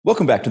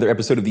Welcome back to another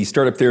episode of the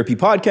Startup Therapy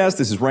Podcast.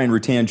 This is Ryan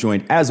Rutan,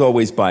 joined as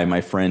always by my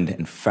friend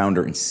and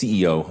founder and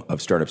CEO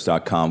of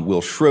Startups.com,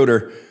 Will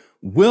Schroter.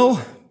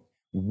 Will,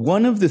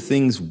 one of the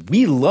things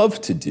we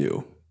love to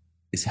do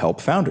is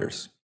help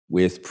founders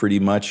with pretty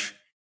much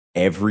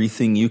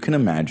everything you can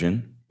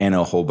imagine and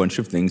a whole bunch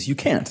of things you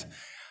can't.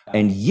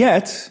 And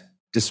yet,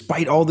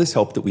 despite all this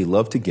help that we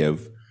love to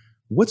give,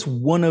 what's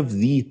one of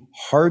the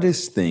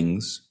hardest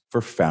things for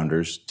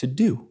founders to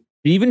do?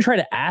 You even try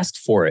to ask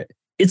for it.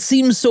 It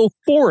seems so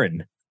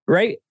foreign,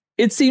 right?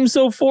 It seems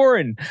so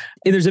foreign.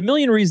 And there's a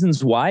million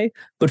reasons why,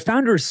 but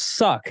founders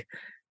suck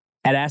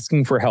at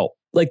asking for help.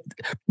 Like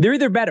they're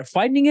either bad at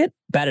finding it,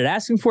 bad at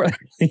asking for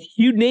it,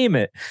 you name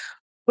it.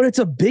 But it's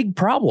a big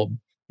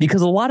problem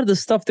because a lot of the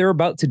stuff they're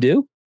about to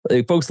do,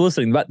 like folks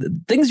listening, but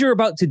things you're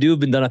about to do have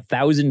been done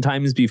 1,000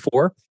 times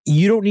before.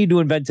 You don't need to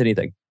invent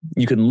anything.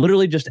 You can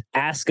literally just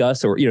ask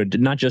us, or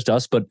not just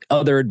us, but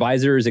other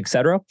advisors,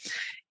 etc.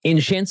 And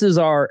chances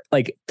are,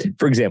 like,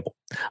 for example,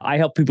 I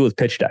help people with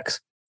pitch decks,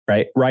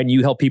 right? Ryan,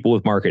 you help people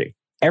with marketing.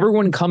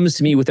 Everyone comes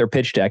to me with their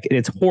pitch deck and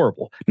it's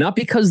horrible. Not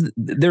because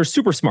they're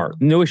super smart,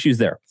 no issues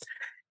there.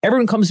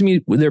 Everyone comes to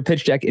me with their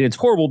pitch deck and it's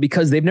horrible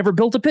because they've never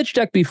built a pitch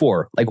deck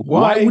before. Like,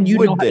 why would you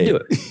know how to do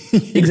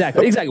it?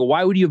 Exactly.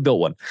 Why would you have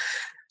built one?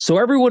 So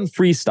everyone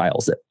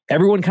freestyles it.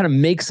 Everyone kind of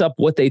makes up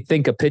what they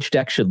think a pitch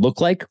deck should look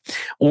like,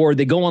 or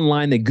they go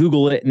online, they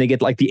Google it, and they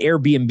get like the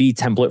Airbnb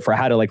template for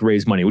how to like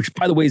raise money, which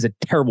by the way is a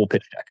terrible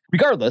pitch deck.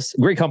 Regardless,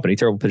 great company,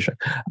 terrible pitch deck.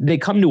 They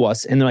come to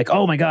us and they're like,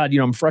 oh my God,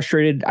 I'm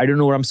frustrated. I don't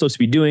know what I'm supposed to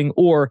be doing.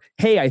 Or,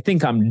 hey, I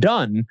think I'm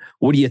done.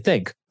 What do you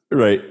think?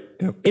 Right.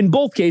 Yep. In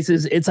both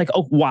cases, it's like,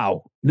 oh,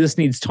 wow, this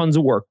needs tons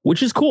of work,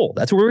 which is cool.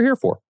 That's what we're here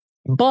for.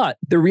 But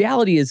the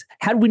reality is,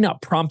 had we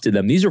not prompted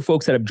them, these are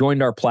folks that have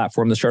joined our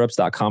platform, the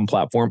Startups.com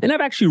platform, and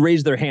have actually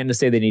raised their hand to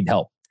say they need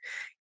help.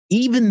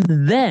 Even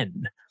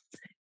then,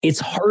 it's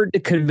hard to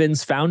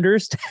convince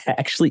founders to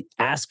actually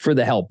ask for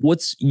the help.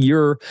 What's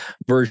your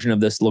version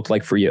of this look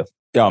like for you?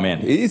 Oh man,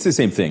 it's the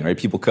same thing, right?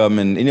 People come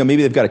and maybe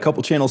they've got a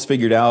couple channels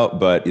figured out,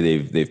 but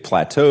they've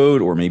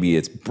plateaued, or maybe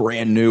it's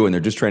brand new and they're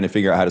just trying to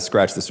figure out how to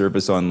scratch the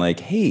surface on like,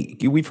 hey,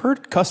 we've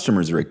heard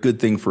customers are a good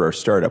thing for our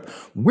startup.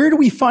 Where do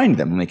we find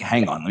them? I'm like,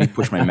 hang on, let me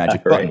push my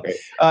magic button, right.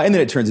 And then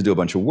it turns into a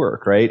bunch of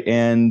work, right?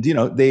 And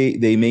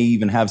they may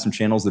even have some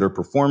channels that are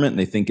performant and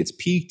they think it's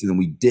peaked, and then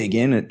we dig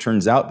in and it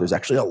turns out there's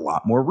actually a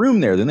lot more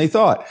room there than they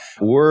thought,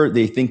 or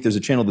they think there's a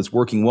channel that's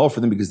working well for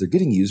them because they're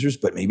getting users,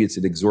 but maybe it's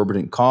an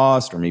exorbitant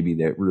cost, or maybe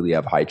they really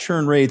have high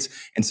churn rates.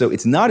 And so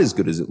it's not as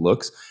good as it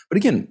looks. But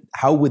again,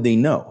 how would they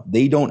know?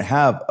 They don't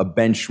have a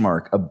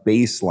benchmark, a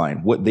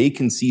baseline. What they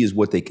can see is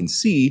what they can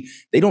see.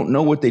 They don't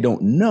know what they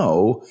don't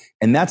know.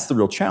 And that's the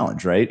real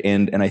challenge, right?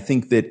 And I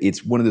think that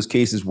it's one of those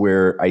cases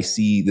where I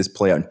see this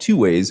play out in two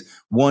ways.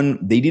 One,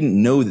 they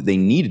didn't know that they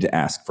needed to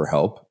ask for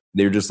help.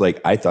 They're just like,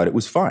 I thought it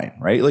was fine,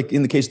 right? Like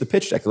in the case of the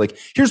pitch deck, they're like,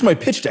 here's my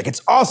pitch deck.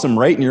 It's awesome,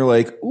 right? And you're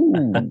like, ooh,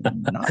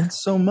 not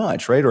so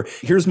much, right? Or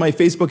here's my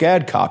Facebook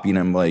ad copy. And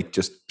I'm like,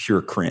 just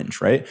pure cringe,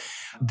 right?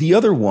 The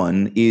other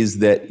one is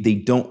that they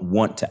don't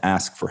want to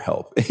ask for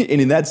help.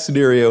 And in that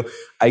scenario,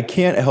 I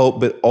can't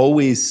help but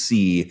always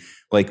see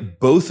like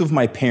both of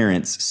my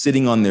parents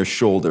sitting on their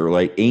shoulder,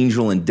 like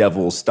angel and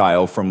devil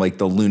style from like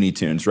the Looney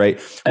Tunes, right?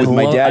 With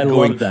my dad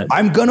going,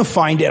 I'm going to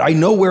find it. I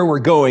know where we're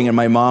going. And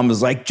my mom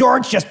was like,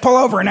 George, just pull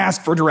over and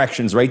ask for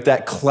directions, right?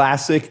 That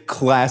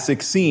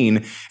classic scene.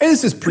 And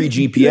this is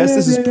pre-GPS.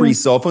 This is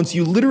pre-cell phones. So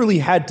you literally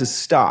had to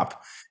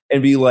stop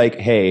and be like,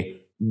 hey,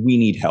 we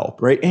need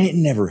help, right? And it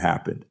never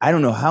happened. I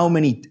don't know how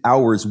many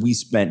hours we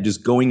spent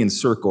just going in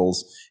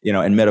circles,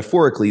 and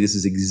metaphorically, this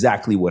is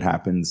exactly what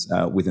happens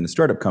within a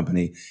startup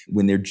company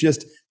when they're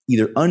just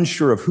either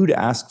unsure of who to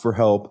ask for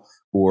help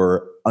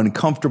or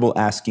uncomfortable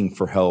asking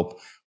for help,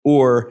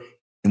 or,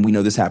 and we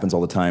know this happens all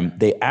the time,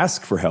 they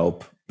ask for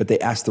help, but they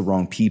ask the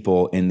wrong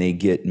people and they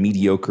get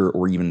mediocre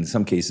or even in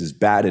some cases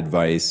bad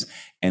advice.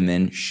 And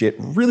then shit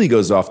really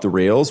goes off the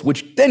rails,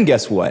 which then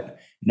guess what?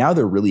 Now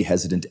they're really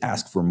hesitant to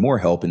ask for more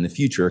help in the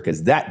future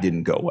because that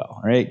didn't go well,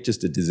 right?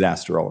 Just a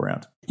disaster all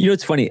around.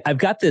 It's funny. I've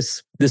got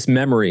this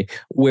memory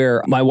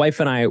where my wife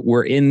and I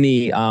were in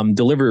the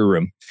delivery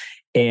room,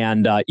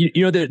 and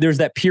there's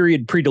that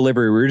period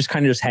pre-delivery where we're just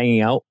kind of just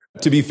hanging out.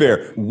 To be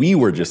fair, we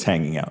were just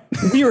hanging out.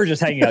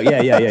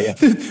 Yeah.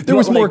 There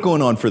was more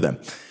going on for them.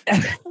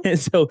 And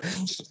so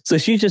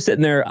she's just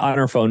sitting there on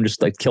her phone,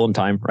 just like killing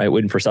time, right?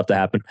 Waiting for stuff to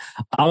happen.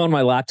 I'm on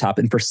my laptop.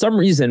 And for some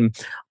reason,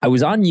 I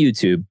was on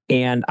YouTube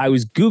and I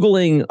was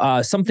Googling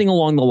something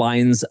along the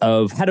lines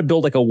of how to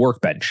build like a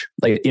workbench,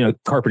 like,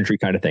 carpentry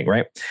kind of thing,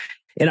 right?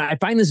 And I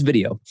find this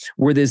video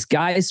where this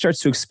guy starts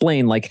to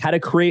explain like how to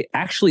create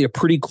actually a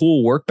pretty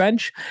cool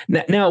workbench.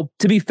 Now,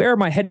 to be fair,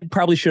 my head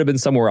probably should have been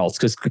somewhere else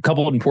because a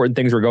couple of important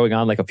things were going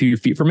on like a few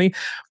feet from me.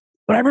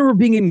 But I remember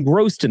being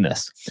engrossed in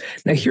this.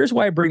 Now, here's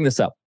why I bring this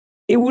up.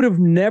 It would have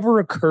never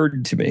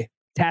occurred to me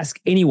to ask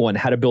anyone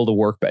how to build a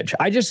workbench.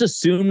 I just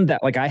assumed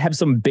that like I have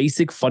some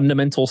basic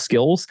fundamental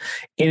skills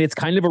and it's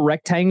kind of a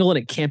rectangle and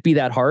it can't be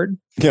that hard.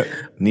 Yeah,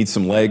 needs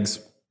some legs.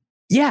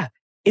 Yeah.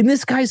 And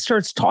this guy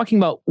starts talking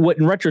about what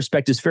in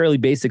retrospect is fairly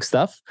basic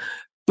stuff.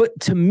 but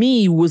to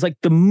me was like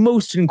the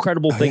most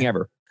incredible thing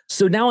ever.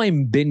 So now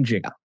I'm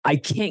binging. I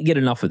can't get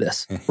enough of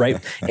this, right?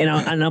 and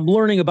I'm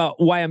learning about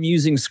why I'm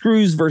using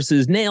screws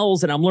versus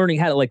nails, and I'm learning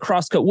how to like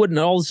cross-cut wood and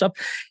all this stuff.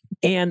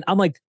 And I'm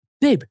like,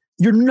 babe,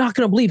 you're not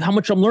going to believe how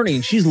much I'm learning.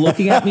 And she's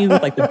looking at me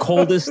with like the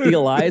coldest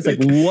steel eyes. Like,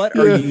 what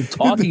are you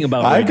talking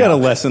about? I've got a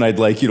lesson I'd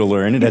like you to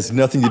learn. It has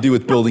nothing to do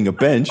with building a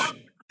bench.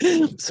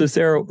 So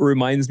Sarah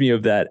reminds me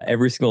of that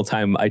every single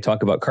time I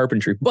talk about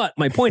carpentry. But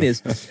my point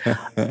is,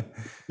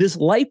 this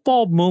light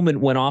bulb moment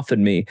went off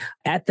in me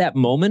at that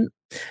moment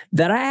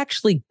that I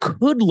actually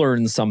could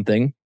learn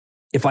something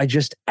if I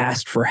just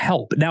asked for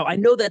help. Now, I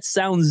know that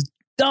sounds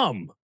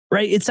dumb,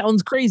 right? It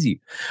sounds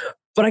crazy.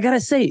 But I got to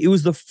say, it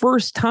was the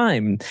first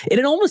time, and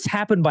it almost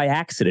happened by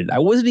accident. I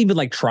wasn't even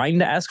like trying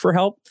to ask for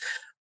help,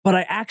 but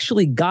I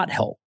actually got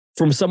help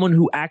from someone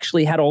who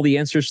actually had all the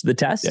answers to the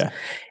test.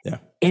 Yeah.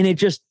 And it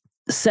just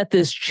set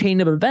this chain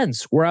of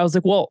events where I was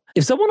like, well,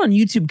 if someone on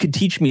YouTube could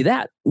teach me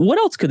that, what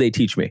else could they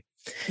teach me?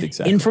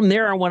 Exactly. And from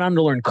there, I went on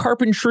to learn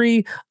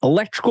carpentry,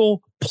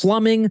 electrical,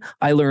 plumbing.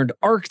 I learned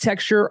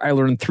architecture. I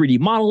learned 3D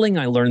modeling.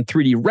 I learned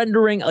 3D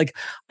rendering. Like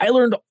I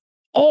learned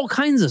all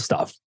kinds of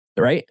stuff,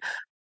 right?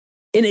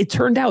 And it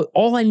turned out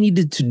all I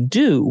needed to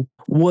do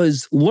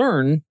was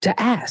learn to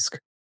ask.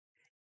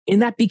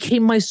 And that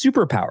became my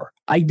superpower.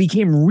 I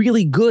became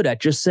really good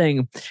at just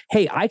saying,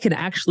 hey, I can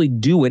actually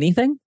do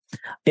anything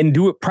and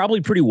do it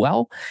probably pretty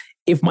well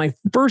if my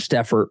first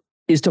effort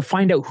is to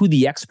find out who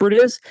the expert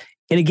is.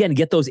 And again,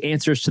 get those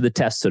answers to the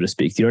test, so to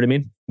speak. Do you know what I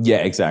mean? Yeah,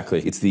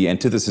 exactly. It's the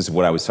antithesis of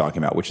what I was talking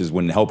about, which is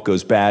when help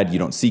goes bad, you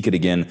don't seek it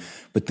again.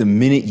 But the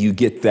minute you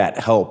get that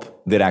help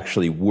that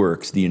actually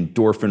works, the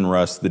endorphin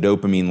rush, the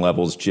dopamine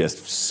levels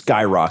just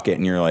skyrocket.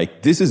 And you're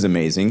like, this is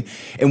amazing.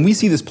 And we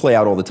see this play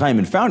out all the time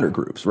in founder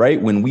groups,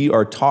 right? When we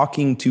are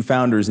talking to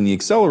founders in the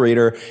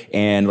accelerator,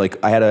 and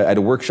like I had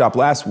a workshop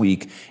last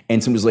week,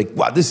 and someone was like,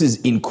 wow, this is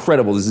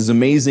incredible. This is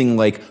amazing.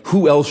 Like,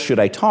 who else should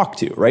I talk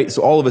to, right?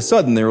 So all of a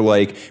sudden they're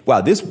like,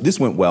 wow, this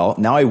went well.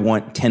 Now I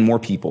want 10 more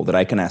people that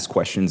I can ask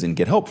questions and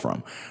get help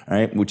from,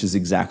 right? Which is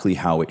exactly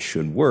how it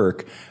should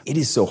work. It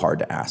is so hard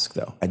to ask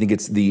though. I think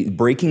it's the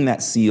breaking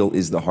that seal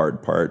is the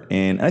hard part.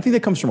 And I think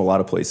that comes from a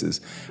lot of places.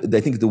 I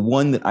think the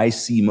one that I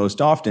see most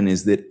often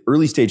is that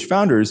early stage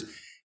founders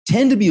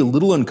tend to be a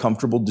little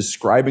uncomfortable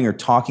describing or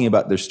talking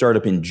about their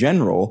startup in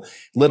general,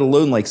 let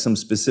alone like some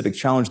specific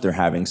challenge they're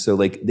having. So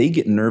like they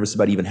get nervous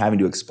about even having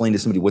to explain to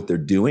somebody what they're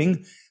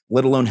doing,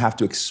 let alone have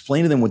to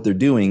explain to them what they're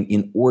doing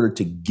in order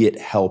to get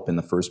help in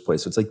the first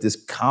place. So it's like this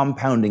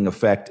compounding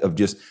effect of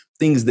just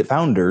things that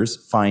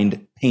founders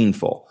find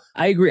painful.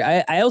 I agree.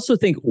 I also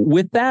think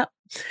with that,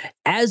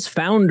 as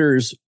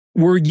founders,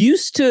 we're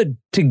used to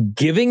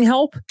giving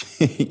help,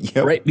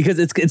 Yep. right? Because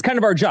it's kind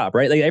of our job,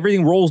 right? Like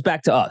everything rolls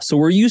back to us. So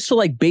we're used to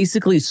like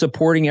basically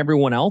supporting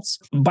everyone else.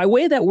 By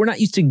way of that, we're not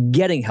used to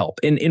getting help.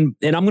 And I'm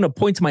going to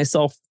point to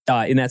myself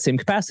in that same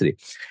capacity.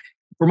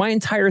 For my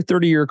entire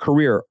 30-year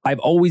career, I've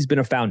always been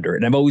a founder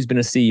and I've always been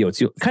a CEO.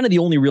 It's kind of the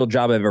only real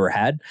job I've ever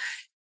had.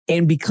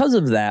 And because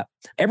of that,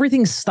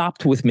 everything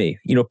stopped with me.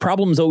 You know,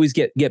 problems always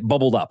get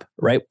bubbled up,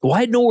 right? Well, I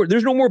had nowhere,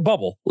 there's no more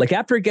bubble. Like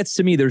after it gets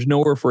to me, there's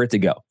nowhere for it to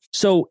go.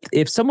 So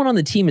if someone on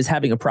the team is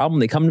having a problem,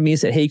 they come to me and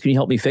say, hey, can you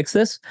help me fix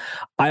this?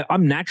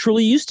 I'm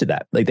naturally used to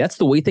that. Like that's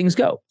the way things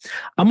go.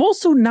 I'm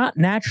also not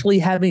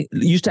naturally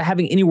used to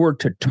having anywhere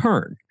to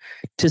turn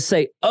to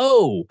say,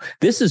 oh,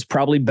 this is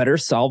probably better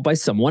solved by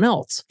someone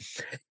else.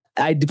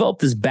 I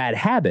developed this bad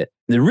habit,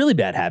 the really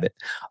bad habit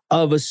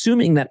of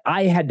assuming that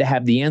I had to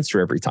have the answer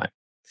every time,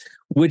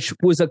 which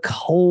was a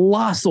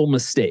colossal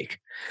mistake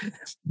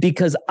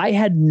because I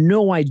had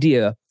no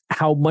idea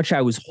how much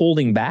I was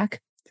holding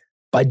back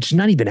by just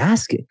not even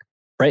asking,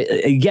 right?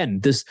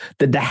 Again,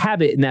 the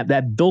habit and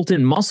that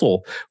built-in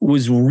muscle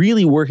was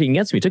really working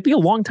against me. It took me a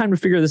long time to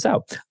figure this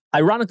out.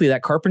 Ironically,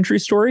 that carpentry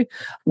story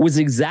was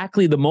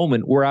exactly the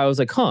moment where I was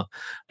like,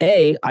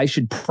 A, I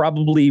should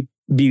probably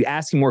be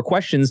asking more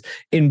questions,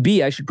 and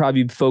B, I should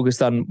probably be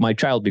focused on my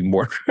child being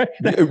born,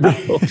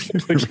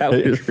 which I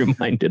was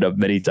reminded of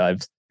many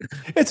times.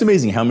 It's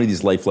amazing how many of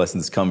these life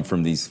lessons come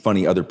from these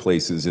funny other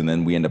places, and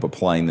then we end up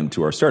applying them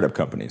to our startup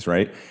companies,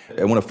 right?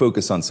 I want to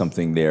focus on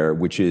something there,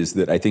 which is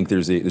that I think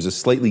there's a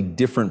slightly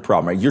different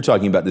problem. Right? You're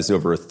talking about this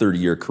over a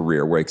 30-year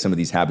career, where like some of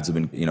these habits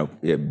have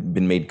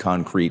been made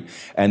concrete,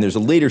 and there's a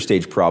later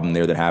stage problem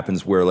there that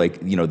happens where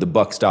the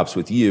buck stops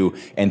with you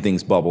and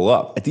things bubble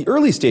up. At the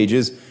early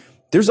stages,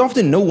 there's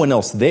often no one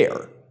else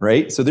there.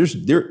 Right. So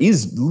there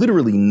is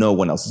literally no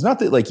one else. It's not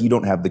that like you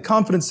don't have the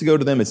confidence to go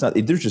to them.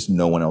 There's just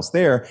no one else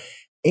there.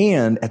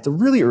 And at the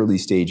really early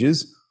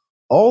stages,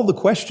 all the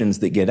questions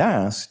that get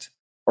asked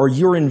are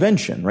your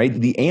invention, right?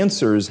 The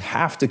answers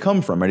have to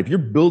come from, right? If you're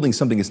building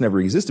something that's never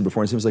existed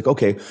before, and it seems like,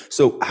 okay,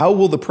 so how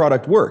will the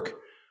product work?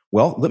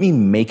 Well, let me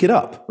make it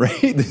up,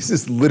 right? This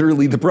is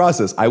literally the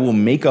process. I will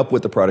make up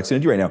what the product's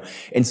going to do right now.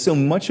 And so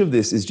much of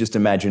this is just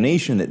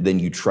imagination that then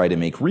you try to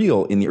make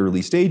real in the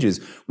early stages.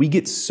 We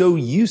get so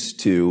used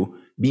to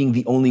being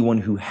the only one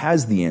who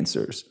has the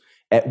answers.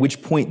 at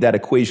which point that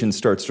equation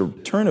starts to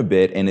turn a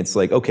bit. And it's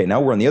like, okay, now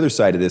we're on the other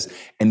side of this.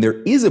 And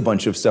there is a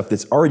bunch of stuff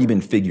that's already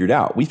been figured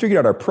out. We figured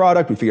out our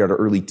product. We figured out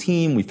our early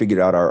team. We figured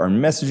out our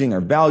messaging,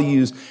 our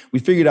values. We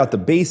figured out the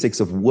basics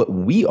of what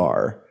we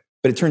are.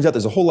 But it turns out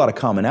there's a whole lot of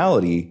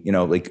commonality,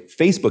 like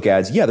Facebook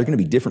ads. Yeah, they're going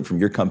to be different from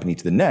your company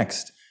to the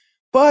next.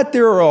 But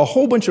there are a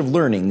whole bunch of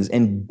learnings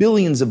and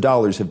billions of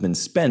dollars have been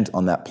spent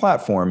on that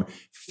platform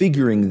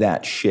figuring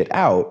that shit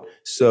out.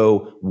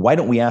 So why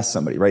don't we ask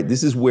somebody, right?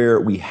 This is where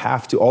we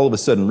have to all of a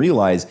sudden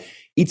realize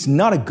it's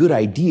not a good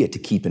idea to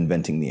keep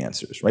inventing the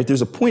answers, right?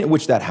 There's a point at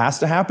which that has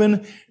to happen,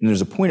 and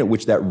there's a point at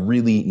which that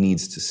really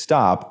needs to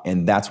stop,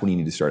 and that's when you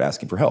need to start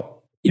asking for help.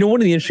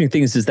 One of the interesting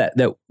things is that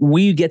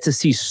we get to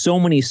see so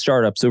many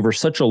startups over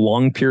such a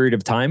long period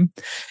of time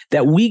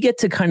that we get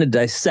to kind of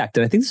dissect.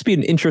 And I think this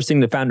would be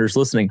interesting to founders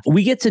listening.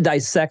 We get to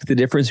dissect the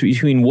difference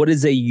between what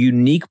is a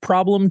unique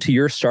problem to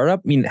your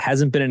startup,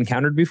 hasn't been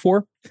encountered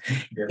before,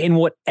 and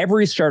what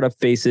every startup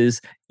faces,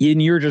 and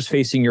you're just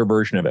facing your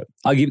version of it.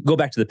 Go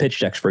back to the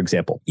pitch decks, for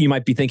example. You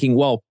might be thinking,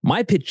 well,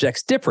 my pitch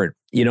deck's different,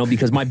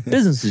 because my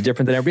business is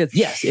different than everybody else.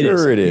 Yes, it is.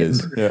 Sure it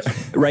is. Yeah.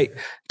 Right.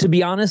 To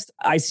be honest,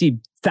 I see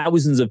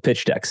thousands of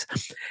pitch decks.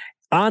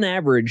 On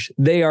average,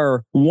 they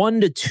are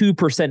 1% to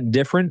 2%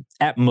 different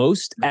at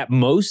most,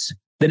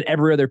 than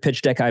every other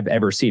pitch deck I've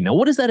ever seen. Now,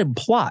 what does that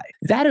imply?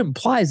 That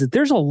implies that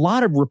there's a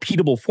lot of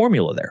repeatable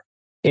formula there.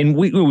 And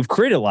we've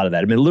created a lot of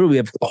that. Literally, we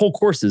have whole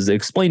courses that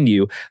explain to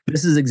you,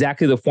 this is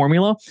exactly the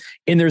formula.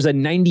 And there's a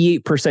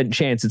 98%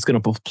 chance it's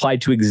going to apply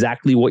to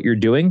exactly what you're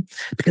doing,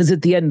 because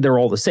at the end, they're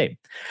all the same.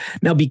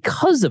 Now,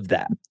 because of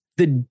that,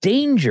 the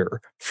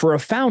danger for a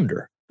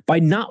founder by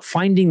not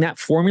finding that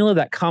formula,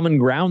 that common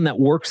ground that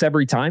works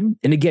every time,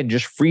 and again,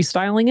 just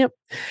freestyling it,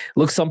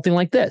 looks something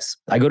like this.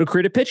 I go to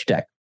create a pitch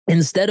deck.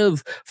 Instead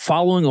of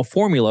following a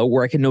formula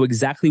where I can know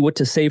exactly what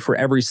to say for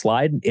every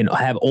slide and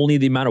have only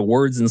the amount of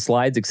words and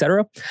slides,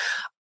 etc.,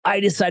 I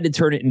decided to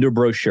turn it into a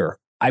brochure.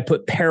 I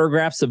put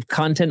paragraphs of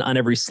content on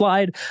every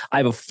slide. I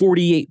have a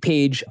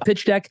 48-page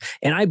pitch deck,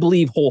 and I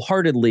believe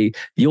wholeheartedly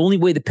the only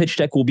way the pitch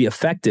deck will be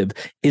effective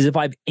is if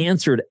I've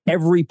answered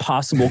every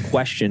possible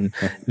question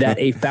that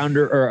a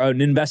founder or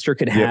an investor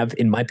could have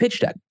in my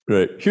pitch deck.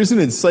 Right. Here's an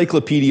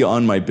encyclopedia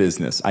on my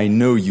business. I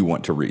know you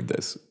want to read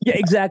this. Yeah,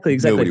 exactly.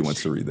 Nobody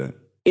wants to read that.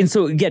 And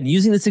so again,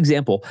 using this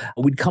example,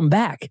 we'd come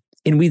back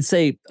and we'd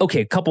say,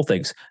 okay, a couple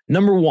things.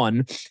 Number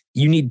one,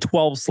 you need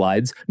 12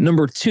 slides.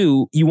 Number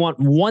two, you want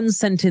one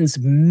sentence,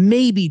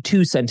 maybe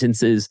two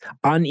sentences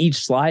on each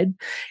slide.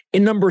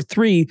 And number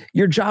three,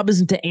 your job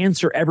isn't to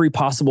answer every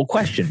possible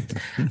question.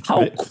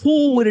 How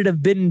cool would it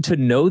have been to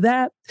know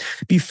that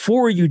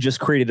before you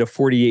just created a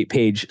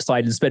 48-page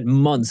slide and spent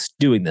months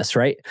doing this,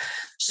 right?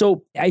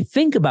 So I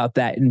think about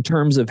that in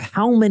terms of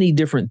how many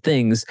different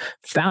things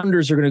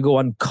founders are going to go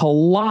on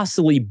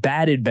colossally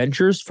bad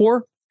adventures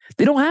for.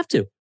 They don't have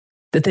to.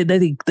 That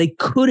they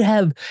could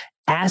have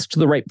asked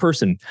the right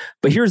person.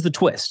 But here's the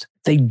twist.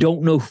 They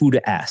don't know who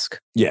to ask.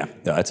 Yeah,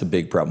 that's a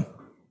big problem.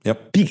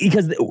 Yep.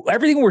 Because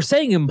everything we're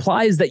saying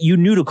implies that you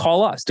knew to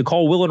call us, to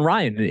call Will and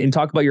Ryan and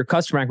talk about your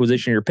customer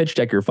acquisition, your pitch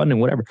deck, your funding,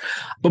 whatever.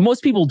 But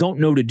most people don't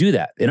know to do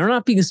that. And I'm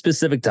not being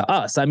specific to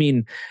us.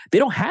 They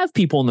don't have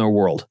people in their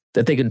world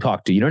that they can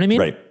talk to. You know what I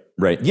mean?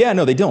 Right. Yeah,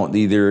 no, they don't.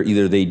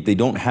 Either they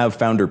don't have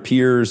founder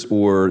peers,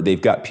 or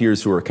they've got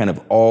peers who are kind of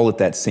all at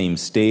that same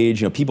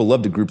stage. People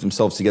love to group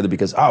themselves together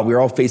because, we're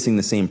all facing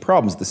the same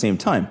problems at the same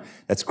time.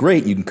 That's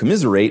great. You can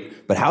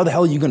commiserate, but how the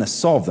hell are you going to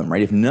solve them,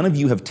 right? If none of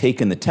you have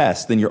taken the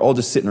test, then you're all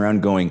just sitting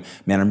around going,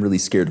 man, I'm really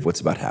scared of what's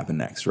about to happen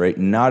next, right?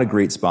 Not a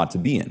great spot to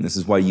be in. This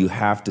is why you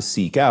have to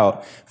seek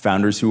out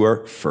founders who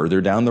are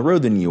further down the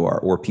road than you are,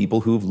 or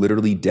people who've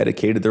literally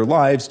dedicated their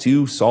lives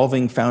to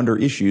solving founder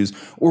issues,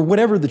 or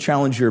whatever the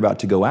challenge you're about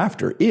to go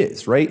after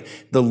is, right?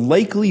 The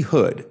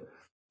likelihood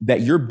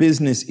that your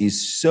business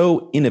is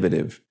so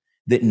innovative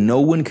that no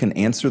one can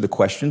answer the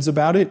questions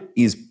about it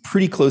is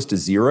pretty close to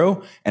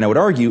zero. And I would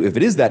argue if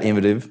it is that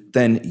innovative,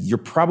 then you're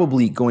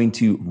probably going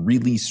to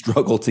really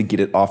struggle to get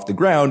it off the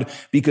ground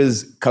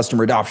because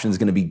customer adoption is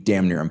going to be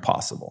damn near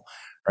impossible,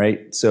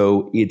 right?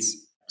 So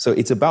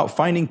it's about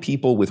finding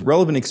people with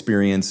relevant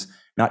experience,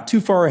 not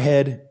too far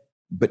ahead,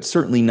 but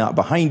certainly not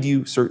behind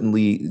you,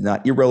 certainly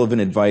not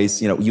irrelevant advice.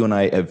 You and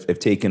I have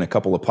taken a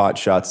couple of pot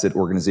shots at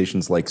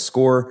organizations like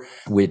Score,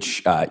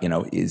 which,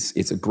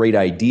 it's a great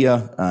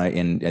idea.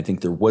 And I think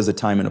there was a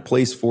time and a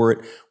place for it.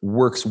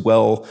 Works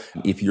well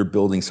if you're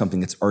building something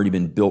that's already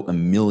been built a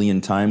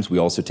million times. We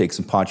also take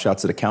some pot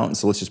shots at accountants.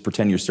 So let's just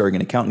pretend you're starting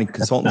an accounting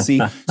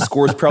consultancy.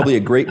 Score is probably a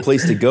great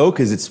place to go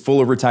because it's full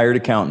of retired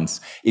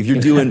accountants. If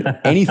you're doing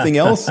anything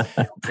else,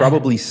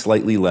 probably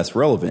slightly less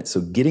relevant.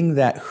 So getting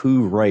that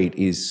who right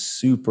is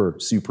super,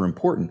 super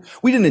important.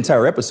 We did an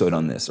entire episode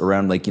on this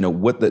around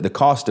what the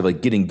cost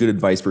of getting good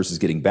advice versus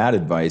getting bad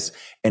advice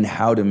and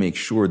how to make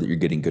sure that you're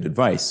getting good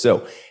advice.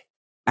 So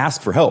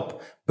ask for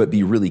help, but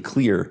be really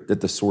clear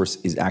that the source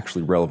is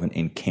actually relevant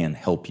and can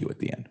help you at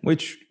the end,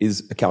 which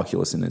is a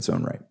calculus in its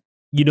own right.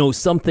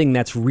 Something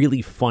that's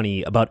really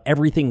funny about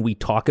everything we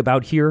talk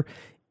about here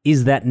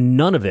is that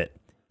none of it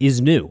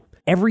is new.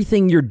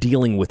 everything you're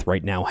dealing with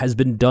right now has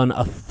been done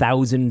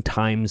 1,000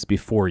 times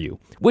before you,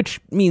 which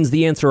means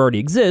the answer already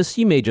exists.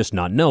 You may just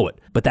not know it,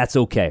 but that's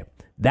okay.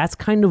 That's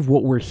kind of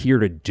what we're here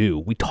to do.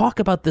 We talk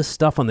about this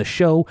stuff on the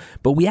show,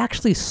 but we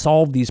actually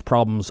solve these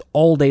problems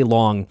all day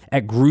long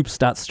at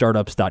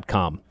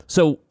groups.startups.com.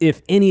 So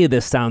if any of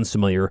this sounds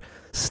familiar,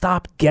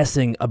 stop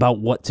guessing about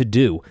what to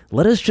do.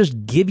 Let us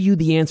just give you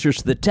the answers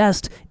to the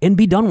test and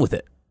be done with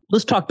it.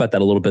 Let's talk about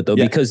that a little bit, though,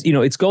 because,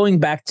 it's going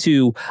back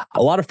to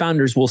a lot of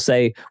founders will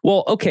say,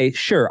 well, okay,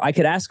 sure, I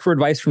could ask for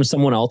advice from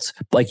someone else.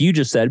 Like you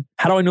just said,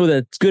 how do I know that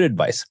it's good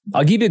advice?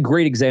 I'll give you a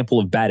great example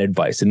of bad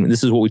advice. And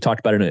this is what we talked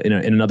about in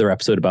another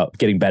episode about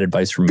getting bad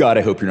advice from... God,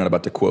 I hope you're not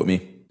about to quote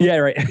me. Yeah,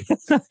 right.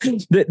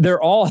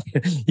 They're all,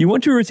 you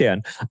went to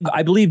Rutan.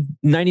 I believe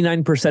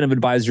 99% of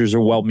advisors are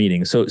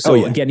well-meaning. So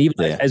again,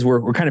 even as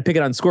we're kind of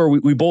picking on score,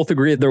 we both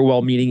agree that they're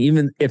well-meaning,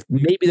 even if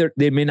maybe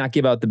they may not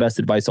give out the best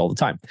advice all the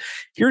time.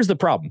 Here's the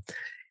problem.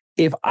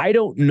 If I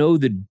don't know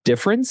the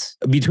difference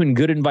between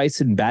good advice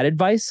and bad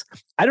advice,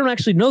 I don't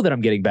actually know that I'm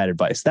getting bad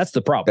advice. That's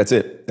the problem.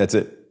 That's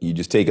it. You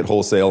just take it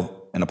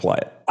wholesale and apply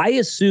it. I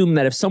assume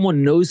that if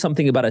someone knows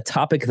something about a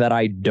topic that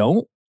I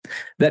don't,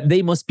 that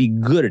they must be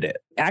good at it.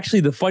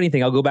 Actually, the funny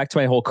thing, I'll go back to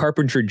my whole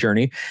carpentry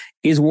journey,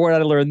 is what I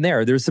learned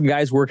there. There's some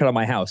guys working on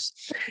my house.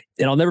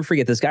 And I'll never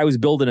forget, this guy was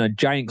building a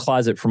giant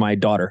closet for my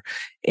daughter.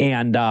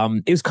 And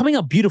it was coming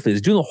out beautifully. He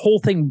was doing the whole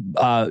thing,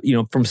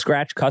 from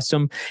scratch,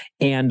 custom.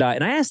 And I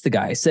asked the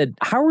guy, I said,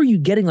 how are you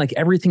getting like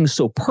everything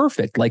so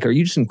perfect? Like, are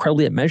you just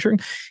incredibly at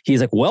measuring?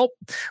 He's like, well,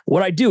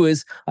 what I do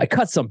is I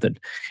cut something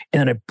and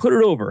then I put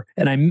it over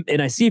and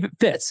I see if it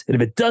fits. And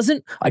if it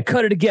doesn't, I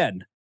cut it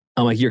again.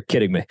 I'm like, you're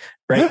kidding me,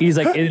 right? He's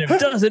like, and if it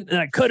doesn't, then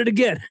I cut it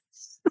again.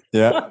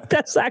 Yeah.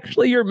 That's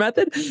actually your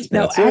method.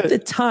 Now, at the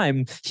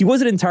time, he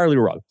wasn't entirely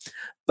wrong,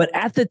 but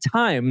at the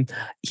time,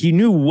 he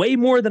knew way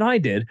more than I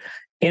did.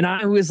 And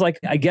I was like,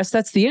 I guess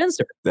that's the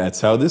answer. That's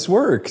how this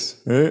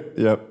works.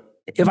 Yep.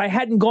 If I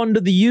hadn't gone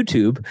to the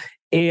YouTube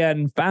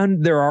and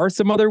found there are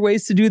some other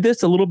ways to do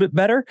this a little bit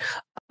better,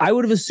 I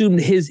would have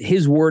assumed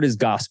his word is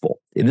gospel.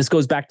 And this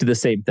goes back to the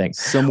same thing.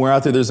 Somewhere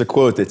out there, there's a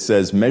quote that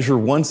says, measure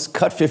once,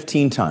 cut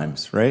 15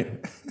 times,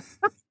 right?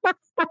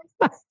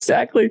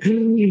 Exactly.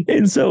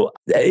 And so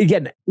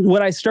again,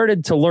 what I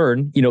started to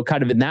learn,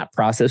 kind of in that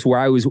process where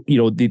I was,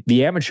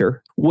 the amateur,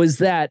 was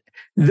that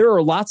there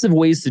are lots of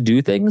ways to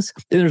do things.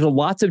 And there's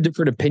lots of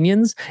different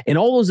opinions. And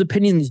all those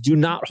opinions do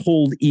not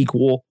hold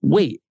equal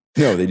weight.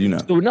 No, they do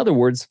not. So in other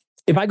words,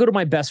 if I go to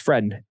my best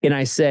friend and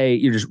I say,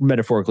 you're just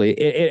metaphorically,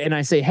 and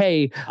I say,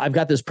 hey, I've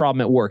got this problem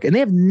at work, and they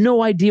have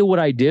no idea what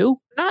I do,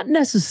 not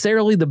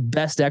necessarily the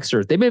best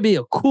expert. They may be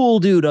a cool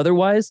dude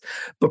otherwise,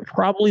 but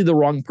probably the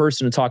wrong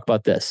person to talk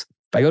about this.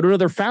 If I go to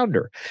another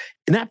founder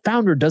and that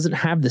founder doesn't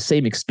have the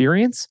same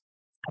experience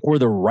or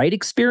the right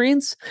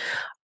experience,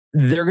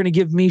 they're going to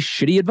give me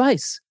shitty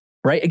advice,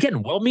 right?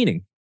 Again,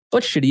 well-meaning,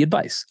 but shitty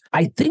advice.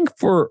 I think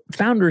for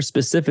founders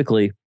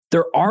specifically,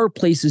 there are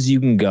places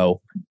you can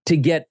go to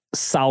get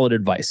solid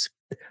advice.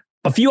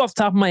 A few off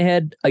the top of my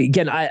head,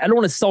 again, I don't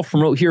want to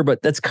self-promote here,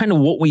 but that's kind of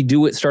what we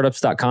do at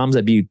startups.com.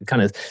 I'd be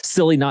kind of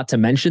silly not to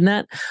mention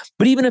that.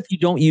 But even if you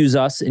don't use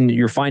us and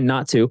you're fine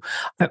not to,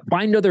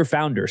 find other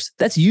founders.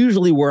 That's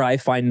usually where I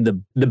find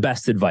the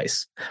best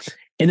advice.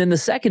 And then the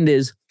second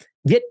is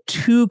get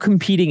two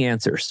competing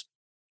answers,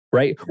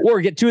 right?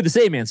 Or get two of the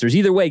same answers.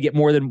 Either way, get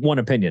more than one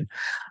opinion,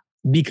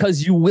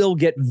 because you will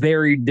get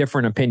very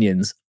different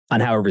opinions on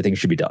how everything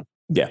should be done.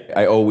 Yeah,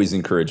 I always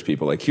encourage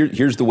people, like,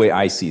 here's the way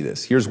I see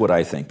this. Here's what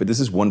I think. But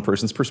this is one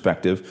person's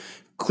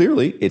perspective.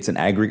 Clearly, it's an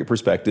aggregate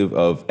perspective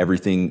of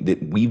everything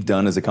that we've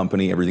done as a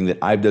company, everything that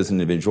I've done as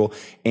an individual,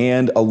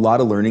 and a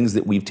lot of learnings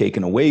that we've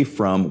taken away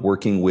from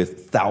working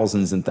with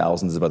thousands and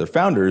thousands of other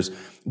founders,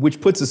 which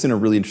puts us in a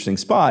really interesting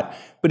spot.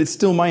 But it's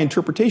still my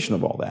interpretation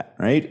of all that,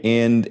 right?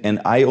 And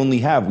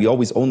we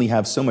always only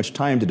have so much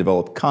time to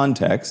develop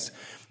context.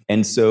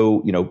 And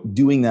so,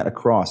 doing that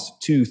across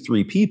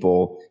 2-3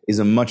 people is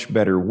a much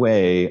better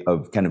way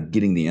of kind of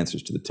getting the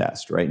answers to the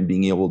test, right? And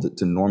being able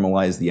to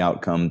normalize the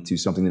outcome to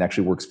something that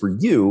actually works for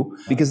you.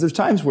 Because there's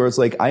times where it's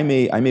like, I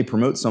may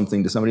promote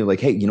something to somebody like,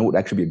 hey, what would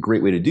actually be a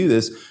great way to do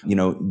this?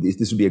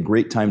 This would be a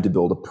great time to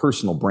build a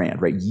personal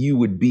brand, right? You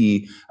would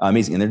be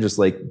amazing. And they're just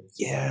like,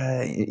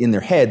 yeah, in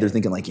their head, they're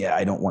thinking like, yeah,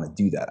 I don't want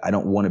to do that. I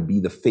don't want to be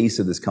the face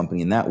of this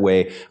company in that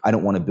way. I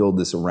don't want to build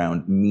this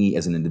around me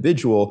as an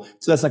individual.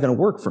 So that's not going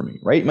to work for me,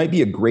 right? It might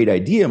be a great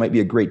idea. It might be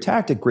a great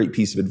tactic, great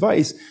piece of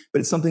advice, but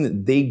it's something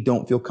that they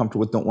don't feel comfortable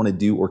with, don't want to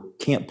do, or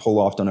can't pull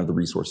off, don't have the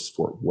resources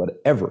for.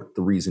 Whatever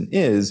the reason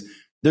is,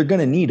 they're going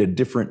to need a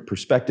different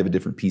perspective, a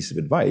different piece of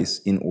advice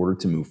in order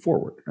to move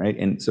forward, right?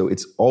 And so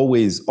it's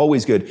always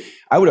good.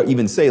 I would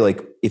even say,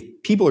 like, if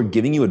people are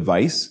giving you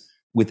advice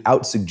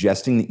without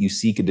suggesting that you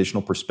seek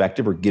additional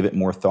perspective or give it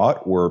more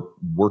thought or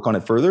work on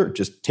it further,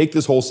 just take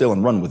this wholesale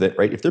and run with it,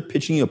 right? If they're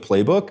pitching you a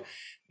playbook,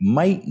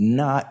 might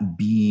not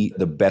be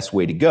the best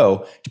way to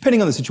go,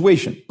 depending on the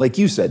situation. Like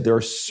you said, there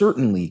are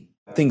certainly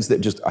things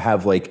that just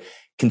have like,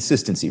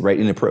 consistency, right,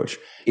 in approach.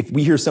 If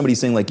we hear somebody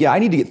saying like, yeah, I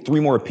need to get 3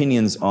 more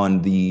opinions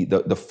on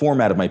the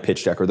format of my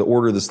pitch deck or the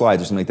order of the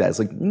slides or something like that, it's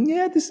like,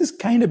 yeah, this has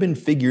kind of been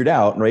figured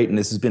out, right? And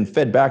this has been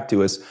fed back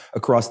to us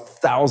across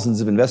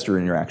thousands of investor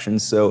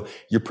interactions. So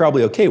you're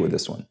probably okay with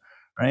this one,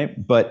 right?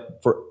 But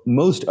for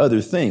most other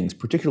things,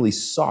 particularly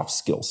soft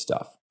skill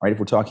stuff, right? If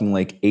we're talking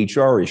like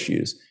HR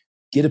issues,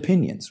 get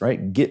opinions,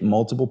 right? Get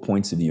multiple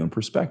points of view and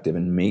perspective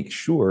and make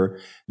sure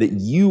that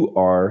you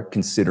are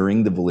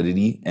considering the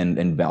validity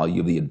and value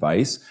of the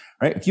advice,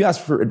 right? If you ask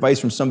for advice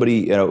from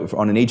somebody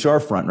on an HR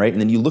front, right? And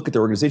then you look at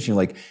their organization,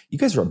 you're like, you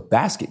guys are a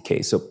basket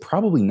case. So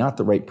probably not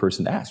the right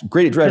person to ask.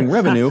 Great at driving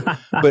revenue,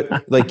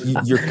 but like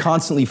you're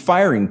constantly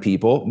firing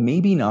people,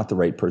 maybe not the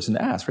right person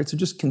to ask, right? So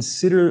just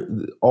consider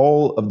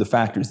all of the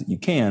factors that you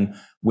can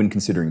when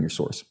considering your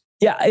source.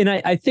 Yeah. And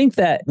I think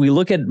that we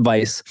look at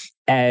advice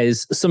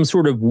as some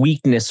sort of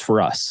weakness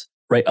for us,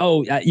 right?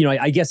 Oh,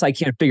 I guess I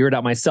can't figure it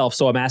out myself,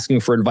 so I'm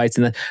asking for advice.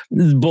 And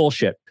this is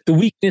bullshit. The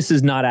weakness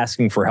is not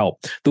asking for help.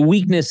 The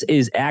weakness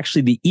is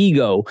actually the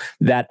ego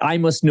that I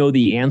must know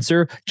the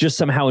answer just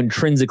somehow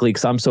intrinsically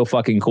because I'm so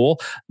fucking cool.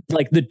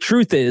 Like the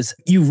truth is,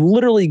 you've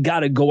literally got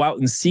to go out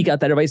and seek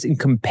out that advice and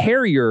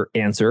compare your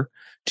answer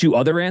to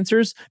other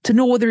answers to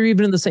know whether you're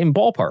even in the same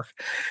ballpark.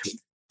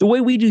 The way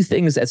we do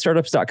things at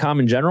startups.com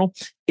in general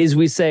is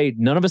we say,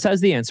 none of us has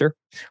the answer.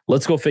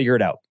 Let's go figure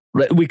it out.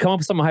 We come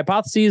up with some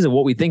hypotheses of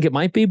what we think it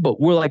might be, but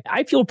we're like,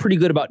 I feel pretty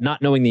good about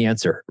not knowing the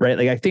answer, right?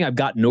 Like, I think I've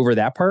gotten over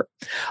that part,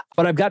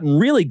 but I've gotten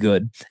really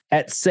good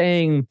at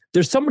saying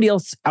there's somebody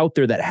else out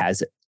there that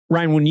has it.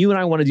 Ryan, when you and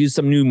I want to do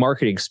some new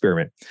marketing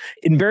experiment,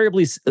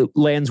 invariably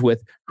lands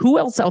with who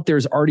else out there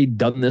has already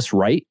done this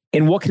right?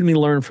 And what can we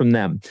learn from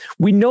them?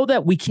 We know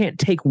that we can't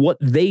take what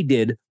they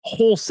did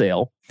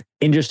wholesale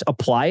and just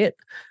apply it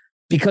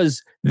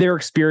because their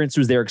experience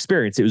was their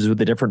experience. It was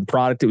with a different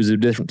product. It was a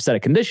different set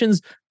of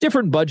conditions,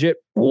 different budget,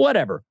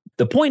 whatever.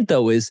 The point,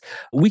 though, is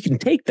we can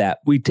take that.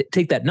 We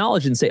take that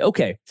knowledge and say,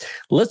 okay,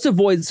 let's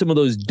avoid some of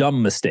those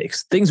dumb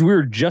mistakes, things we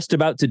were just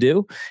about to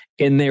do.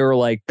 And they were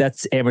like,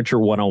 that's amateur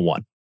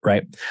 101.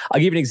 Right.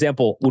 I'll give you an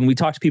example. When we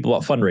talk to people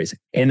about fundraising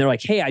and they're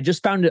like, hey, I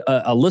just found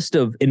a list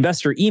of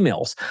investor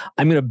emails.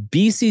 I'm going to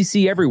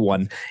BCC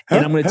everyone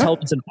and I'm going to tell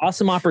them it's an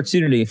awesome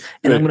opportunity.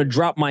 And I'm going to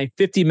drop my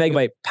 50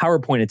 megabyte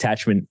PowerPoint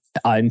attachment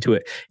into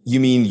it. You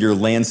mean your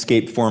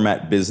landscape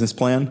format business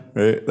plan,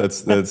 right?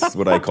 That's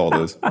what I call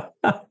this.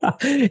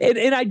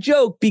 And I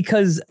joke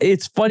because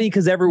it's funny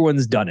because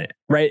everyone's done it,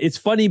 right? It's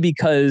funny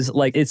because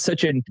like it's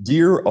such an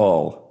dear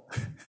all.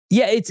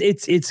 Yeah,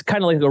 it's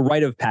kind of like a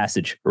rite of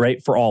passage,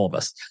 right, for all of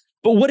us.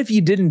 But what if you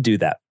didn't do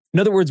that?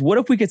 In other words, what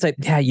if we could say,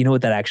 yeah, you know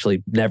what, that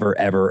actually never,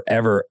 ever,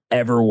 ever,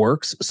 ever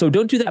works. So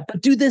don't do that, but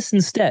do this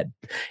instead.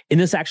 And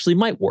this actually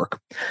might work.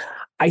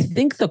 I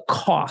think the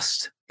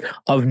cost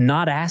of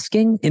not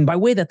asking, and by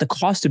way that the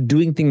cost of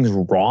doing things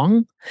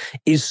wrong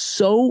is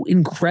so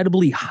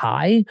incredibly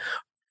high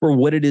for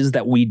what it is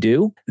that we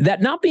do,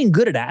 that not being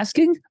good at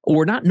asking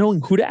or not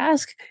knowing who to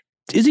ask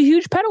is a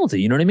huge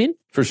penalty. You know what I mean?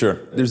 For sure.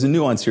 There's a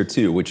nuance here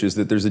too, which is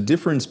that there's a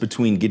difference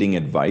between getting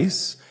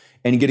advice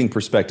and getting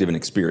perspective and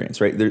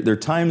experience, right? There are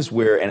times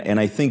where, and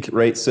I think,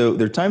 right, so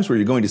there are times where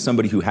you're going to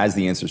somebody who has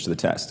the answers to the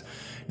test.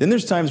 Then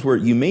there's times where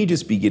you may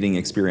just be getting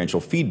experiential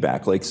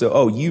feedback. Like, so,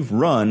 oh, you've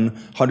run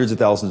hundreds of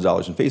thousands of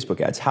dollars in Facebook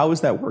ads. How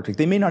has that worked? Like,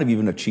 they may not have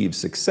even achieved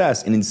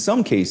success. And in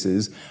some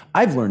cases,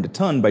 I've learned a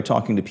ton by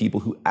talking to people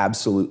who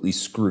absolutely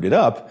screwed it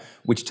up,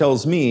 which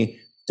tells me,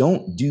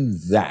 don't do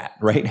that,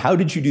 right? How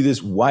did you do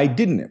this? Why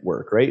didn't it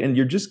work, right? And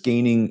you're just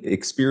gaining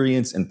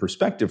experience and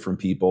perspective from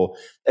people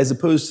as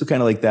opposed to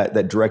kind of like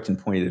that direct and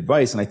pointed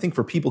advice. And I think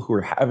for people who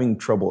are having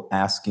trouble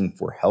asking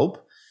for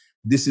help,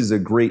 this is a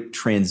great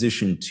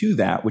transition to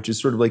that, which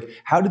is sort of like,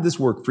 how did this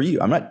work for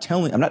you? I'm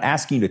not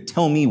asking you to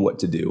tell me what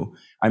to do.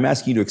 I'm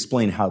asking you to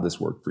explain how this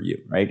worked for you,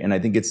 right? And I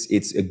think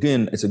it's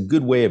a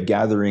good way of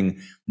gathering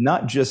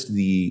not just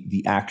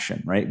the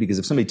action, right? Because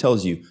if somebody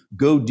tells you,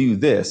 go do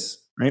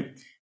this, right?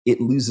 It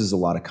loses a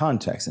lot of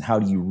context. And how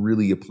do you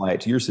really apply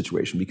it to your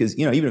situation? Because,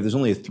 even if there's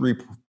only a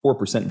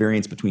 3-4%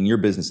 variance between your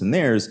business and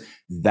theirs,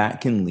 that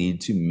can lead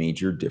to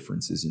major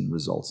differences in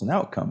results and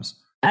outcomes.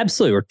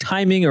 Absolutely. Or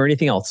timing or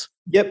anything else.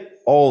 Yep.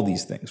 All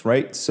these things,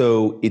 right?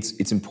 So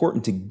it's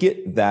important to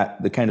get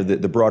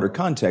the broader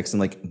context and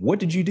like, what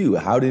did you do?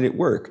 How did it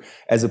work?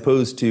 As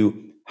opposed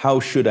to, how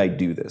should I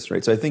do this,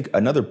 right? So I think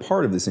another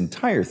part of this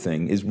entire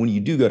thing is when you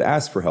do go to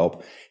ask for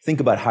help,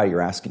 think about how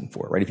you're asking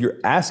for it, right? If you're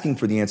asking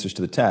for the answers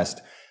to the test,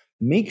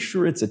 make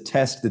sure it's a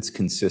test that's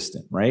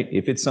consistent, right?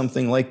 If it's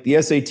something like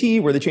the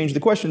SAT where they change the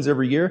questions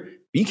every year,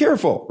 be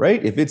careful,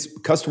 right? If it's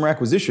customer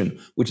acquisition,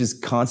 which is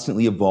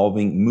constantly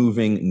evolving,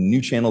 moving, new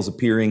channels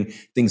appearing,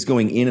 things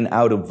going in and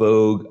out of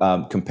vogue,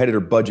 competitor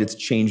budgets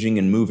changing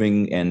and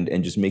moving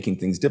and just making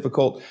things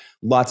difficult,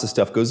 lots of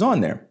stuff goes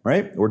on there,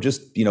 right? Or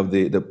just,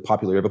 the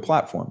popularity of a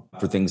platform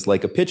for things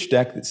like a pitch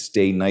deck that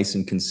stay nice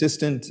and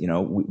consistent.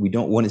 We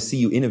don't want to see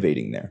you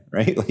innovating there,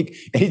 right? Like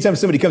anytime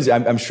somebody comes,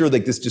 I'm sure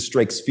like this just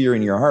strikes fear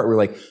in your heart. We're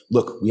like,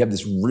 look, we have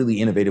this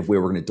really innovative way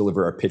we're going to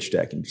deliver our pitch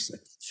deck. And you're just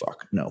like,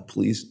 fuck, no,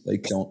 please.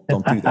 Like,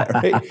 don't do that,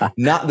 right?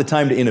 Not the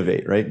time to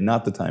innovate, right?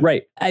 Not the time.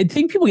 Right. I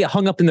think people get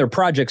hung up in their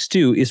projects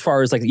too, as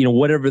far as like,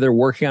 whatever they're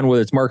working on,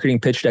 whether it's marketing,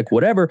 pitch deck,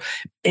 whatever.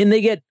 And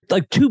they get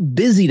like too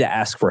busy to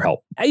ask for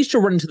help. I used to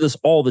run into this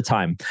all the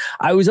time.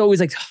 I was always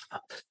like,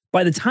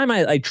 by the time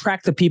I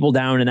track the people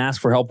down and ask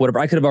for help, whatever,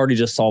 I could have already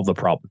just solved the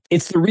problem.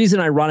 It's the reason,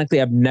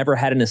 ironically, I've never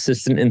had an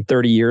assistant in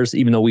 30 years,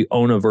 even though we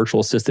own a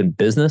virtual assistant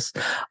business,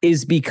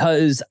 is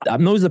because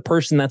I'm always the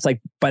person that's like,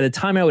 by the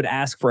time I would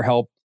ask for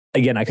help,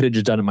 again, I could have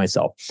just done it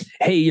myself.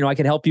 Hey, I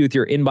can help you with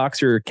your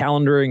inbox or your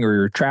calendaring or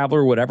your travel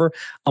or whatever.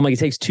 I'm like, it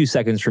takes 2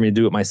 seconds for me to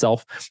do it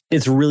myself.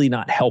 It's really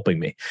not helping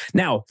me.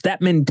 Now,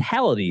 that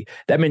mentality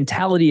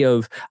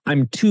of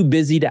I'm too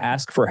busy to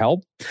ask for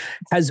help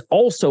has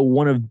also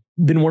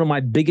been one of my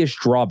biggest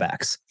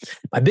drawbacks.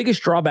 My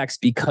biggest drawbacks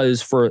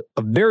because for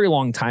a very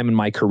long time in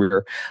my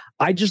career,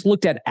 I just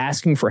looked at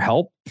asking for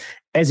help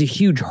as a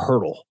huge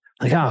hurdle.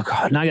 Like, oh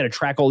God, now I got to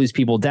track all these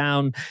people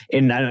down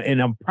and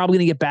I'm probably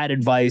going to get bad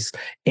advice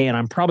and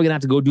I'm probably going to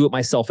have to go do it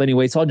myself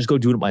anyway. So I'll just go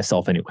do it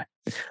myself anyway.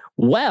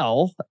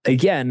 Well,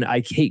 again,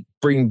 I keep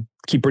bringing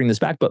this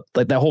back, but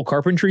like that whole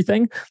carpentry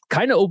thing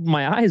kind of opened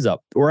my eyes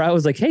up where I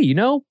was like, hey,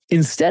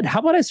 instead, how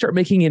about I start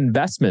making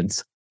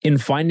investments in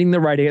finding the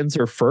right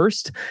answer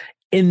first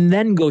and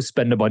then go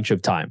spend a bunch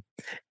of time.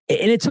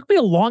 And it took me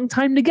a long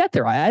time to get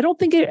there. I don't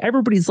think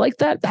everybody's like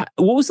that.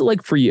 What was it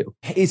like for you?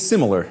 It's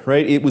similar,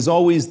 right? It was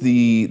always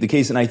the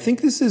case. And I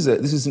think this is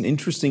an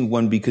interesting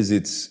one because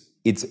it's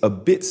a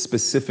bit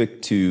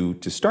specific to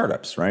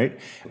startups, right?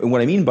 And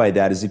what I mean by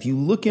that is if you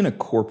look in a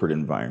corporate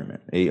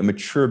environment, a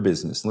mature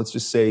business, let's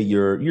just say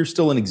you're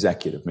still an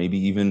executive, maybe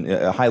even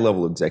a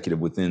high-level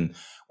executive within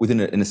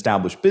an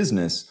established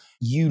business,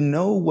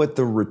 what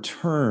the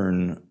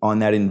return on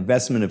that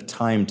investment of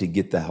time to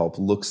get the help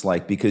looks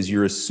like because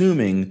you're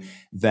assuming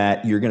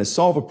that you're going to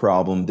solve a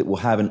problem that will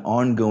have an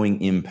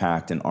ongoing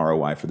impact and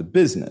ROI for the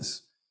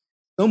business.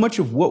 So much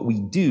of what we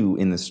do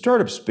in the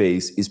startup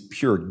space is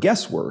pure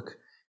guesswork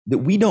that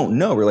we don't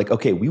know. We're like,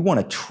 okay, we want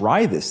to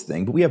try this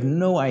thing, but we have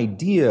no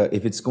idea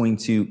if it's going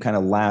to kind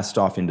of last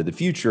off into the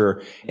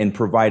future and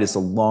provide us a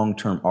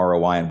long-term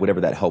ROI on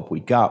whatever that help we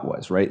got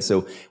was, right?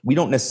 So we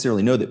don't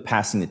necessarily know that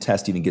passing the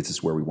test even gets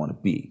us where we want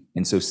to be.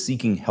 And so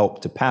seeking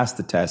help to pass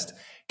the test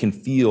can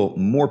feel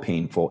more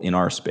painful in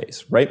our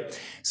space, right?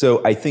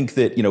 So I think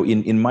that,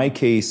 in my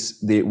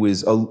case, it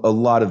was a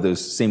lot of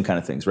those same kind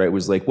of things, right? It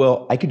was like,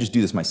 well, I could just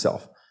do this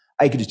myself.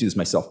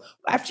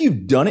 After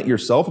you've done it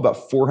yourself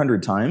about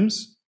 400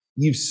 times,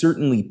 you've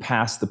certainly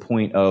passed the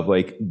point of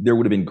like, there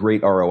would have been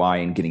great ROI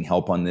in getting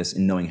help on this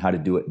and knowing how to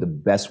do it the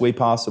best way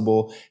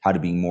possible, how to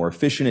be more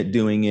efficient at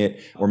doing it,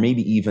 or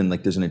maybe even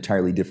like there's an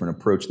entirely different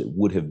approach that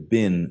would have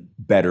been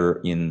better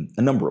in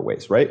a number of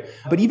ways, right?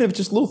 But even if it's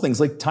just little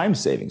things like time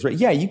savings, right?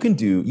 Yeah, you can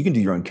do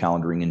your own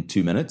calendaring in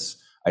 2 minutes.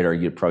 I'd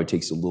argue it probably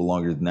takes a little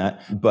longer than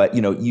that, but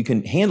you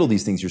can handle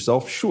these things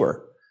yourself,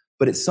 sure.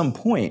 But at some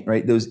point,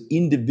 right, those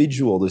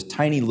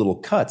tiny little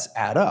cuts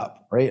add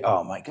up, right?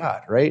 Oh my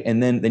God, right?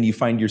 And then you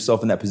find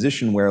yourself in that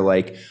position where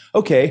like,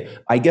 okay,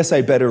 I guess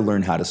I better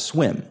learn how to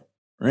swim,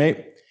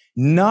 right?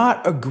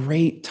 Not a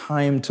great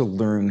time to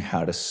learn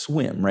how to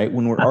swim, right?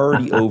 When we're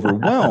already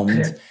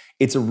overwhelmed,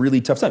 it's a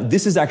really tough time.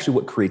 This is actually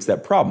what creates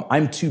that problem.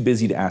 I'm too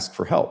busy to ask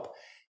for help.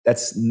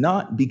 That's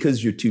not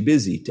because you're too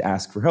busy to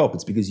ask for help.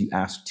 It's because you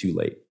asked too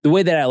late. The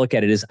way that I look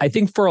at it is I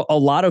think for a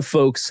lot of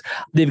folks,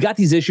 they've got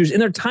these issues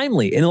and they're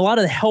timely. And a lot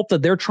of the help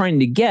that they're trying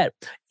to get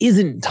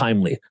isn't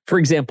timely. For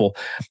example,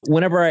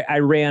 whenever I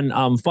ran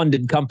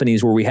funded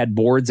companies where we had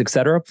boards, et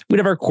cetera, we'd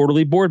have our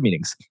quarterly board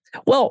meetings.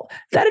 Well,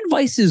 that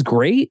advice is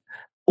great,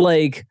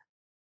 like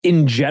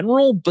in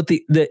general, but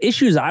the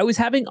issues I was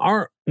having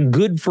aren't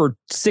good for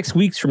 6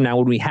 weeks from now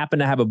when we happen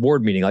to have a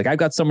board meeting. Like I've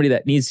got somebody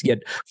that needs to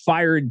get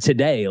fired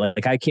today.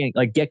 Like I can't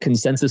get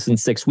consensus in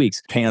 6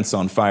 weeks. Pants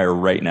on fire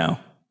right now.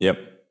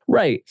 Yep.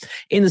 Right.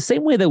 In the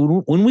same way that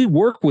when we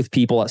work with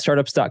people at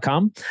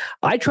startups.com,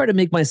 I try to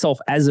make myself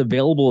as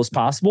available as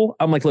possible.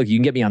 I'm like, look, you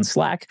can get me on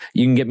Slack,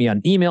 you can get me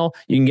on email,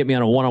 you can get me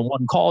on a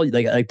one-on-one call.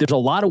 Like there's a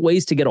lot of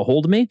ways to get a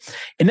hold of me.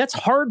 And that's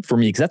hard for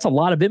me because that's a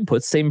lot of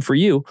input. Same for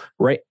you,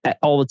 right?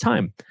 All the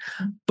time.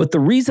 But the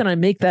reason I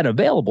make that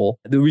available,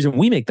 the reason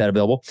we make that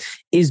available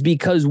is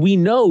because we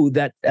know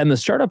that on the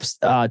startups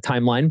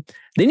timeline,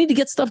 they need to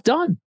get stuff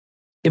done.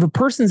 If a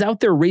person's out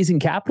there raising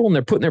capital and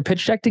they're putting their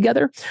pitch deck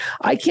together,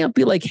 I can't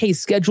be like, hey,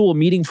 schedule a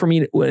meeting for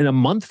me in a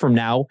month from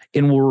now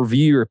and we'll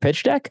review your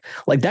pitch deck.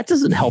 Like that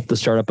doesn't help the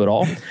startup at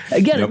all.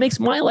 Again, It makes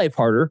my life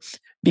harder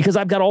because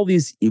I've got all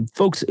these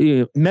folks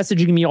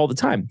messaging me all the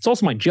time. It's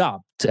also my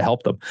job to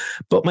help them.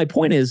 But my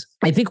point is,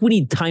 I think we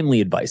need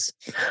timely advice.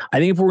 I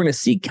think if we're going to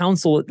seek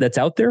counsel that's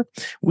out there,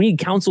 we need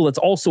counsel that's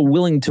also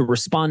willing to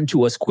respond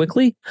to us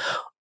quickly.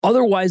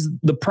 Otherwise,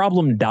 the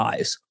problem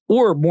dies.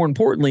 Or more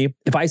importantly,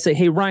 if I say,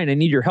 hey, Ryan, I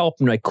need your help.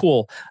 I'm like,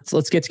 cool, so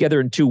let's get together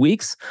in 2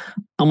 weeks.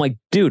 I'm like,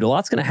 dude, a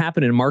lot's going to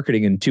happen in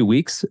marketing in 2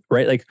 weeks,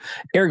 right? Like,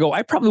 ergo,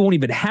 I probably won't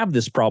even have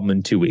this problem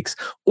in 2 weeks.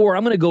 Or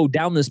I'm going to go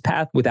down this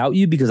path without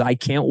you because I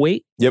can't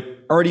wait. Yep.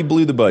 Already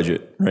blew the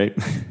budget, right?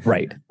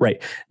 Right.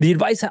 The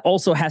advice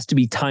also has to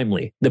be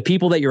timely. The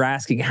people that you're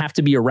asking have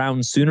to be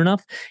around soon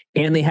enough,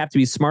 and they have to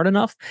be smart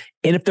enough.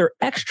 And if they're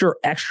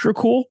extra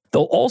cool,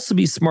 they'll also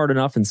be smart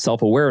enough and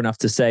self-aware enough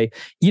to say,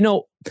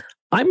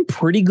 I'm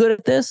pretty good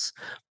at this,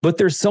 but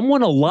there's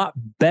someone a lot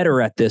better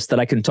at this that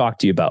I can talk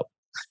to you about.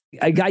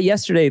 A guy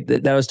yesterday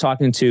that I was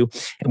talking to,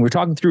 and we're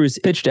talking through his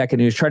pitch deck,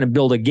 and he was trying to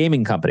build a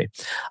gaming company.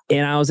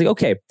 And I was like,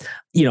 okay,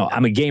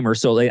 I'm a gamer,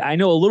 so I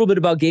know a little bit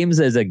about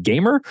games as a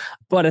gamer,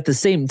 but at the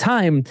same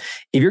time,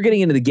 if you're getting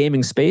into the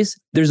gaming space,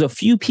 there's a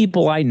few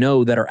people I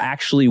know that are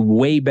actually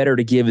way better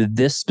to give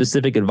this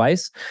specific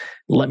advice.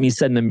 Let me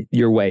send them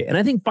your way. And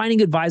I think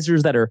finding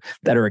advisors that are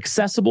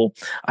accessible,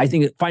 I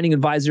think finding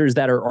advisors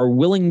that are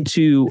willing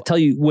to tell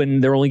you when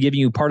they're only giving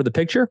you part of the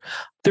picture,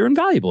 they're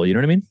invaluable. You know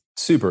what I mean?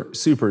 Super.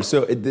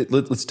 So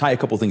let's tie a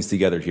couple things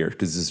together here,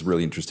 because this is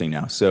really interesting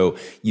now. So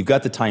you've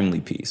got the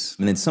timely piece.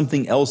 And then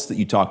something else that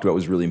you talked about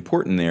was really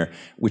important there,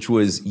 which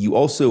was you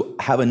also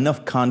have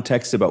enough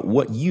context about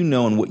what you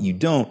know and what you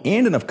don't,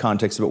 and enough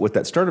context about what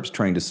that startup's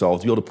trying to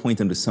solve to be able to point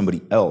them to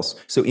somebody else.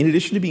 So in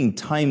addition to being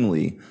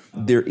timely,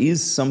 there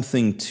is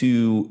something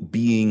to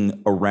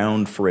being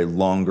around for a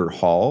longer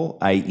haul,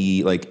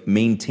 i.e. like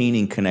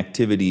maintaining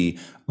connectivity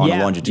on a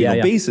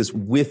longitudinal basis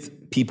with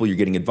people you're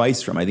getting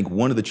advice from. I think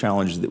one of the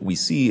challenges that we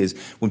see is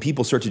when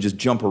people start to just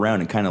jump around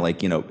and kind of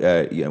like,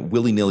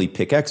 willy-nilly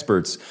pick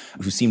experts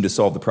who seem to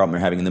solve the problem they're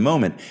having in the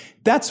moment.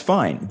 That's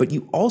fine. But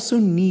you also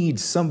need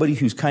somebody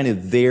who's kind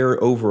of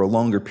there over a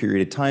longer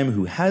period of time,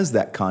 who has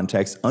that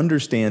context,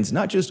 understands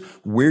not just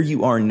where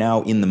you are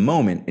now in the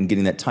moment and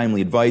getting that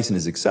timely advice and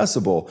is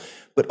accessible,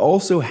 but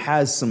also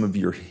has some of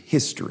your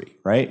history,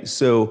 right?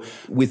 So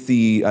with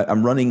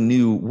I'm running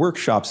new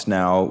workshops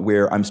now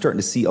where I'm starting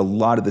to see a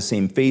lot of the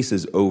same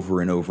faces over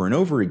and over and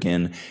over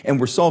again, and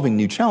we're solving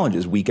new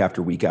challenges week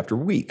after week after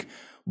week.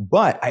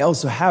 But I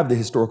also have the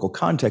historical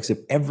context of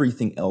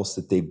everything else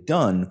that they've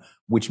done,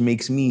 which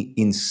makes me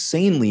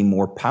insanely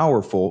more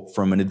powerful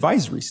from an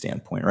advisory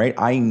standpoint, right?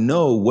 I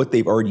know what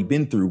they've already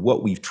been through,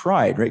 what we've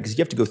tried, right? Because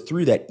you have to go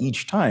through that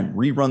each time,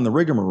 rerun the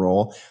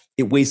rigmarole.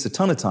 It wastes a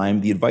ton of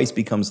time. The advice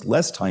becomes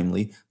less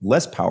timely,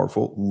 less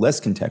powerful,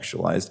 less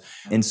contextualized.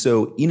 And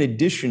so in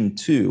addition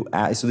to,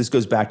 so this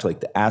goes back to like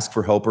the ask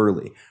for help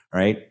early,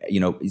 right?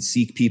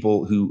 Seek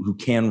people who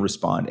can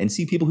respond, and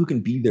see people who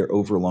can be there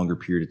over a longer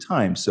period of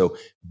time. So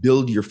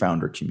build your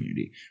founder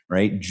community,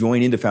 right?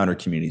 Join into founder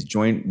communities,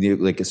 join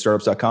like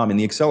startups.com and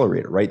the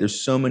accelerator, right? There's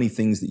so many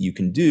things that you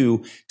can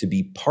do to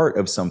be part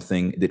of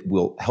something that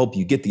will help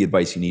you get the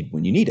advice you need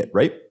when you need it,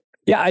 right?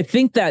 Yeah, I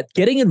think that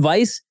getting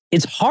advice,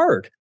 it's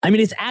hard. I mean,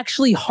 it's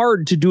actually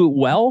hard to do it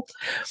well.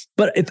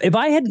 But if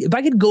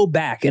I could go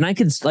back and I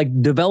could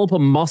like develop a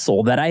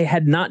muscle that I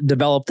had not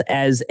developed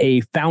as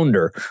a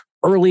founder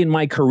early in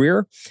my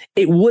career,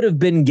 it would have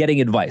been getting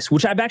advice,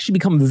 which I've actually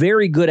become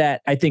very good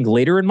at, I think,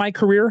 later in my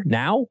career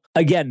now.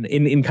 Again,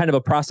 in kind of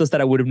a process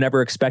that I would have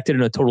never expected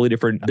in a totally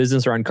different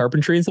business around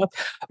carpentry and stuff.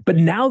 But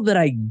now that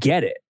I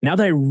get it, now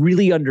that I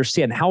really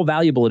understand how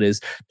valuable it is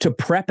to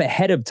prep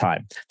ahead of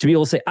time, to be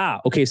able to say,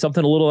 okay,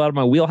 something a little out of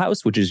my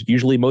wheelhouse, which is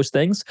usually most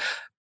things.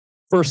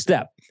 First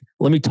step,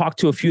 let me talk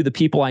to a few of the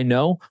people I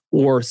know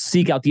or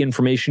seek out the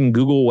information,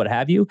 Google, what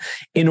have you,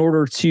 in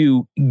order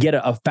to get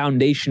a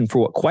foundation for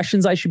what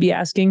questions I should be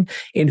asking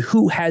and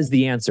who has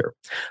the answer.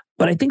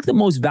 But I think the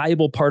most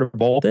valuable part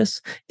of all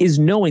this is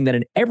knowing that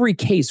in every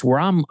case where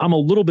I'm a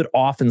little bit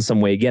off in some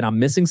way, again, I'm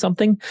missing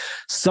something,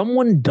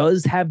 someone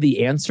does have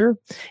the answer.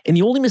 And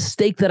the only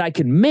mistake that I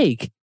can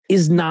make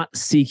is not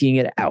seeking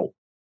it out.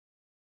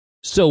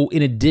 So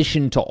in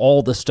addition to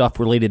all the stuff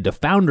related to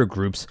founder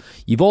groups,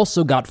 you've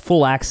also got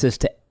full access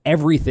to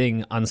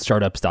everything on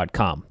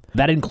startups.com.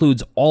 That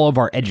includes all of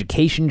our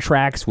education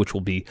tracks, which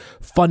will be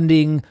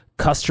funding,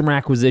 customer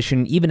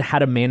acquisition, even how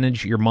to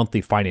manage your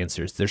monthly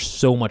financiers. There's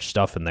so much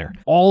stuff in there.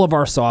 All of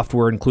our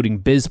software,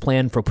 including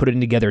BizPlan for putting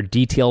together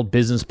detailed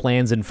business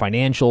plans and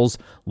financials,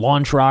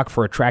 LaunchRock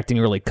for attracting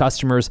early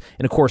customers,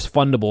 and of course,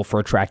 Fundable for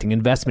attracting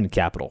investment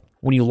capital.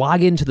 When you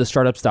log into the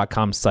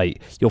startups.com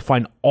site, you'll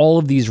find all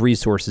of these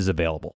resources available.